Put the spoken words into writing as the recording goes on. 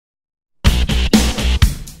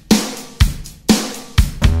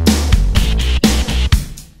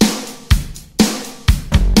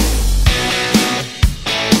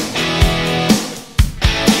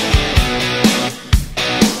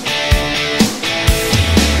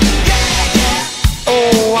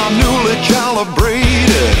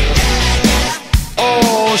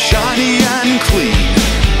clean.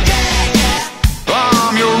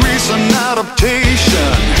 I'm your recent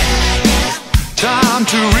adaptation. Time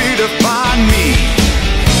to redefine me.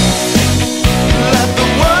 Let the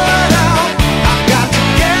word out, I've got to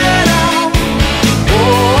get out.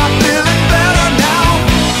 Oh, I'm feeling better now.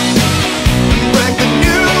 Break the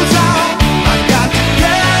news out, I've got to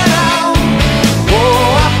get out. Oh,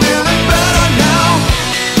 I'm feeling better now.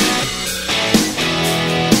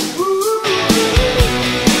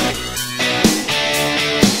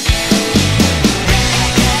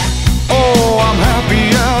 Oh, I'm happy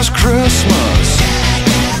as Christmas,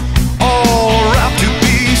 all wrapped to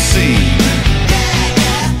be seen.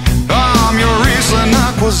 I'm your recent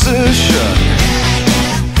acquisition.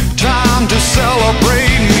 Time to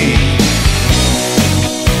celebrate me.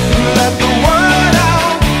 Let the word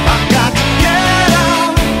out, I've got to get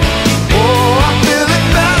out. Oh, I'm feeling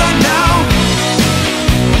better now.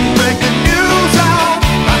 Break the news out,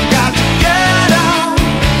 I've got to get out.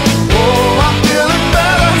 Oh, I'm feeling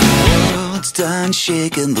better. The world's done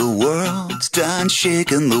shaking, the world's done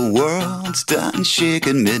shaking, the world's done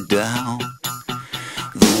shaking me down.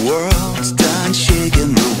 The world's done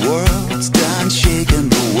shaking, the world's done shaking.